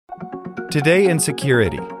Today in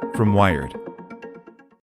Security from Wired.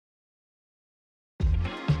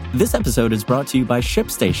 This episode is brought to you by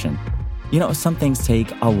ShipStation. You know, some things take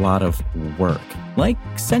a lot of work, like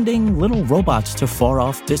sending little robots to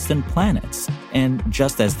far-off distant planets. And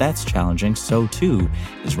just as that's challenging, so too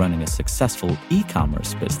is running a successful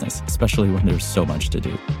e-commerce business, especially when there's so much to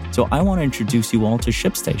do. So I want to introduce you all to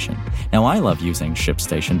ShipStation. Now, I love using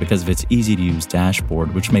ShipStation because of its easy-to-use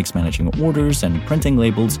dashboard, which makes managing orders and printing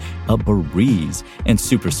labels a breeze and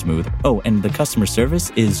super smooth. Oh, and the customer service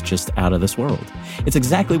is just out of this world. It's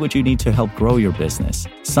exactly what you need to help grow your business.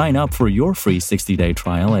 Sign up for your free 60-day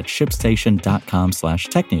trial at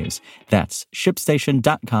shipstation.com/technews. That's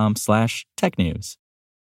shipstation.com/technews.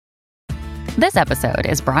 This episode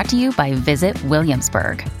is brought to you by Visit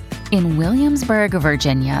Williamsburg. In Williamsburg,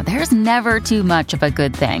 Virginia, there's never too much of a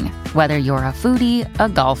good thing. Whether you're a foodie, a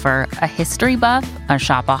golfer, a history buff, a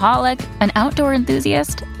shopaholic, an outdoor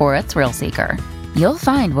enthusiast, or a thrill seeker, you'll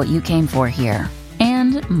find what you came for here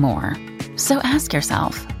and more. So ask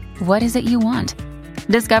yourself, what is it you want?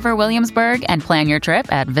 Discover Williamsburg and plan your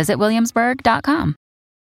trip at visitwilliamsburg.com.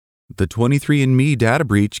 The 23andMe data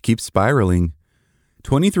breach keeps spiraling.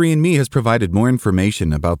 23andMe has provided more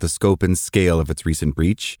information about the scope and scale of its recent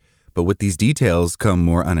breach, but with these details come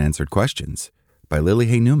more unanswered questions. By Lily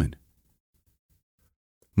Hay Newman.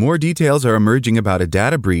 More details are emerging about a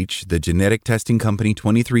data breach the genetic testing company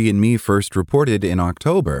 23andMe first reported in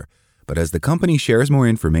October, but as the company shares more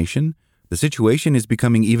information, the situation is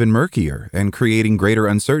becoming even murkier and creating greater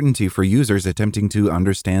uncertainty for users attempting to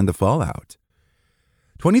understand the fallout.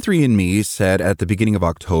 23andMe said at the beginning of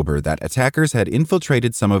October that attackers had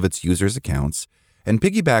infiltrated some of its users' accounts and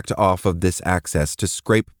piggybacked off of this access to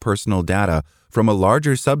scrape personal data from a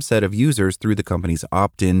larger subset of users through the company's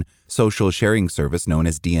opt-in social sharing service known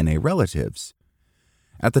as DNA Relatives.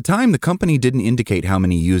 At the time, the company didn't indicate how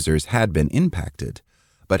many users had been impacted,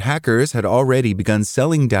 but hackers had already begun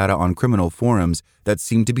selling data on criminal forums that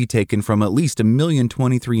seemed to be taken from at least 1 million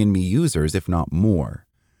 23andMe users, if not more.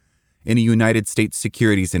 In a United States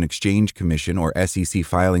Securities and Exchange Commission, or SEC,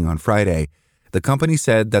 filing on Friday, the company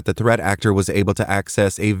said that the threat actor was able to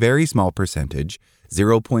access a very small percentage,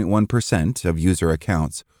 0.1% of user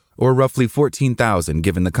accounts, or roughly 14,000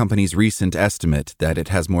 given the company's recent estimate that it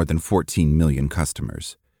has more than 14 million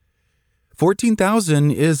customers. 14,000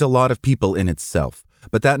 is a lot of people in itself,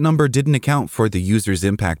 but that number didn't account for the users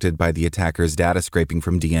impacted by the attacker's data scraping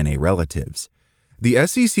from DNA Relatives. The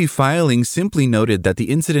SEC filing simply noted that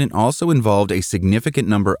the incident also involved a significant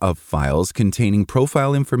number of files containing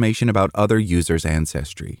profile information about other users'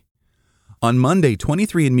 ancestry. On Monday,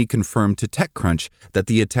 23andMe confirmed to TechCrunch that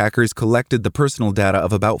the attackers collected the personal data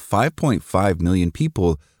of about 5.5 million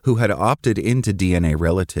people who had opted into DNA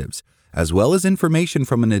Relatives, as well as information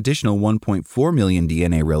from an additional 1.4 million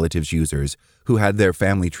DNA Relatives users who had their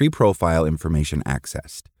family tree profile information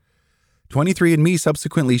accessed. 23andMe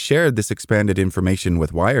subsequently shared this expanded information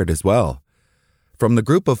with Wired as well. From the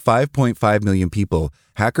group of 5.5 million people,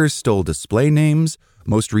 hackers stole display names,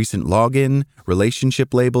 most recent login,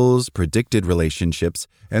 relationship labels, predicted relationships,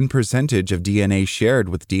 and percentage of DNA shared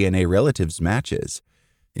with DNA Relatives matches.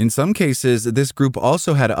 In some cases, this group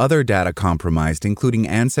also had other data compromised, including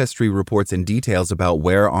ancestry reports and details about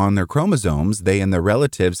where on their chromosomes they and their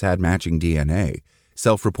relatives had matching DNA,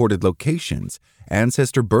 self-reported locations,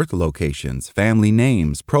 ancestor birth locations, family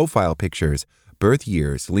names, profile pictures, birth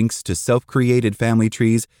years, links to self-created family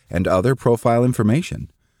trees, and other profile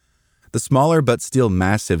information. The smaller but still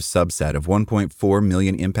massive subset of 1.4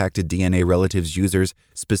 million impacted DNA Relatives users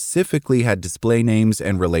specifically had display names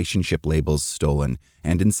and relationship labels stolen,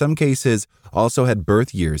 and in some cases also had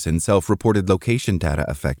birth years and self-reported location data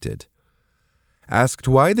affected. Asked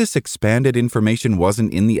why this expanded information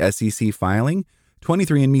wasn't in the SEC filing,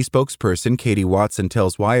 23andMe spokesperson Katie Watson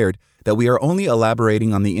tells Wired that we are only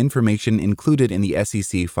elaborating on the information included in the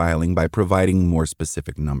SEC filing by providing more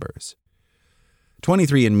specific numbers.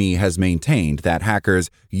 23andMe has maintained that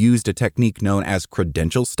hackers used a technique known as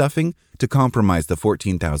credential stuffing to compromise the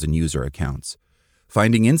 14,000 user accounts,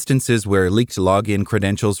 finding instances where leaked login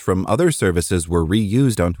credentials from other services were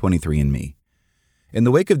reused on 23andMe. In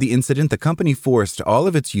the wake of the incident, the company forced all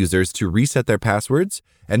of its users to reset their passwords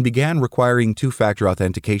and began requiring two-factor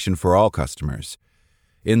authentication for all customers.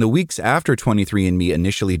 In the weeks after 23andMe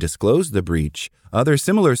initially disclosed the breach, other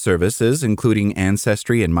similar services, including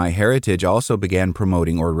Ancestry and MyHeritage, also began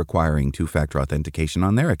promoting or requiring two-factor authentication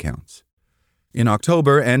on their accounts. In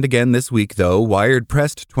October and again this week, though, Wired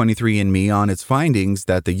pressed 23andMe on its findings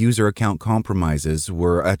that the user account compromises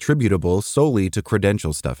were attributable solely to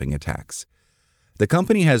credential stuffing attacks. The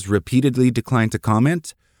company has repeatedly declined to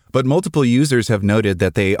comment, But multiple users have noted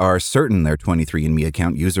that they are certain their 23andMe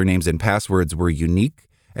account usernames and passwords were unique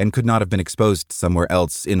and could not have been exposed somewhere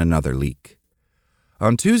else in another leak.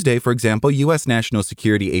 On Tuesday, for example, U.S. National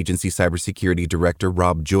Security Agency Cybersecurity Director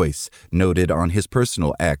Rob Joyce noted on his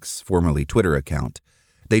personal X, formerly Twitter account,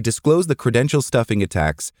 they disclose the credential stuffing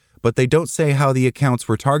attacks, but they don't say how the accounts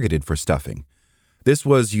were targeted for stuffing. This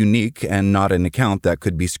was unique and not an account that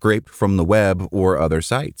could be scraped from the web or other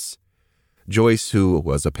sites. Joyce, who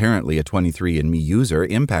was apparently a 23andMe user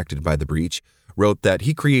impacted by the breach, wrote that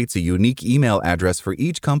he creates a unique email address for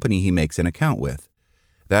each company he makes an account with.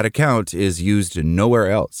 That account is used nowhere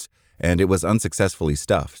else, and it was unsuccessfully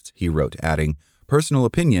stuffed, he wrote, adding, personal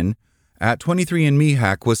opinion, at 23andMe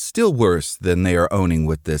hack was still worse than they are owning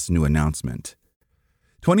with this new announcement.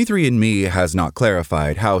 23andMe has not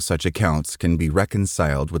clarified how such accounts can be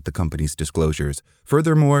reconciled with the company's disclosures.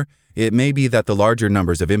 Furthermore, it may be that the larger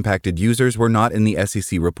numbers of impacted users were not in the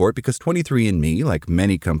SEC report because 23andMe, like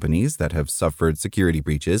many companies that have suffered security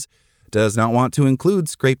breaches, does not want to include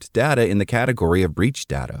scraped data in the category of breach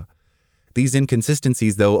data. These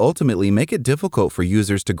inconsistencies, though, ultimately make it difficult for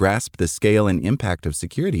users to grasp the scale and impact of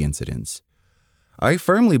security incidents. I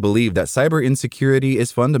firmly believe that cyber insecurity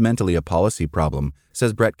is fundamentally a policy problem,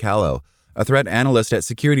 says Brett Callow, a threat analyst at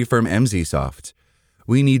security firm MZSoft.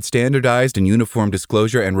 We need standardized and uniform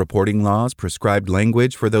disclosure and reporting laws, prescribed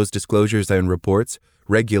language for those disclosures and reports,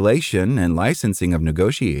 regulation, and licensing of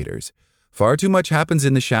negotiators. Far too much happens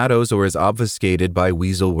in the shadows or is obfuscated by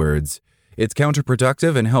weasel words. It's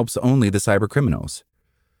counterproductive and helps only the cybercriminals.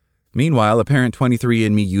 Meanwhile, apparent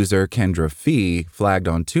 23andMe user Kendra Fee flagged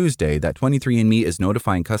on Tuesday that 23andMe is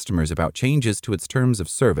notifying customers about changes to its terms of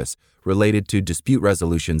service related to dispute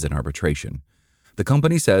resolutions and arbitration. The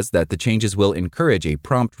company says that the changes will encourage a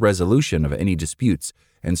prompt resolution of any disputes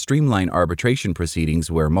and streamline arbitration proceedings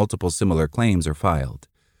where multiple similar claims are filed.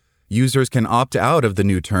 Users can opt out of the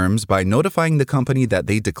new terms by notifying the company that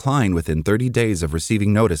they decline within 30 days of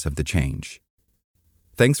receiving notice of the change.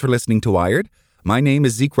 Thanks for listening to Wired. My name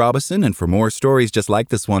is Zeke Robison, and for more stories just like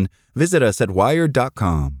this one, visit us at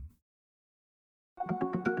wired.com.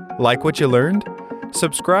 Like what you learned?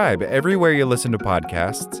 Subscribe everywhere you listen to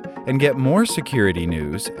podcasts and get more security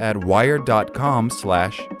news at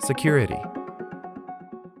wired.com/security.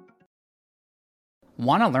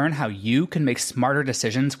 Want to learn how you can make smarter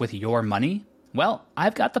decisions with your money? Well,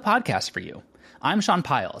 I've got the podcast for you. I'm Sean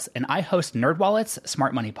Piles, and I host NerdWallet's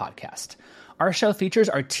Smart Money Podcast. Our show features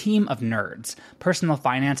our team of nerds, personal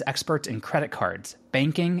finance experts in credit cards,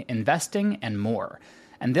 banking, investing, and more.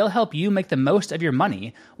 And they'll help you make the most of your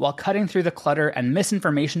money while cutting through the clutter and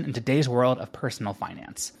misinformation in today's world of personal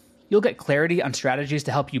finance. You'll get clarity on strategies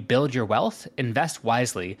to help you build your wealth, invest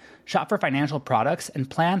wisely, shop for financial products, and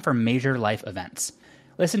plan for major life events.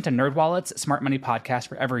 Listen to NerdWallet's Smart Money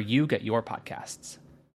Podcast wherever you get your podcasts.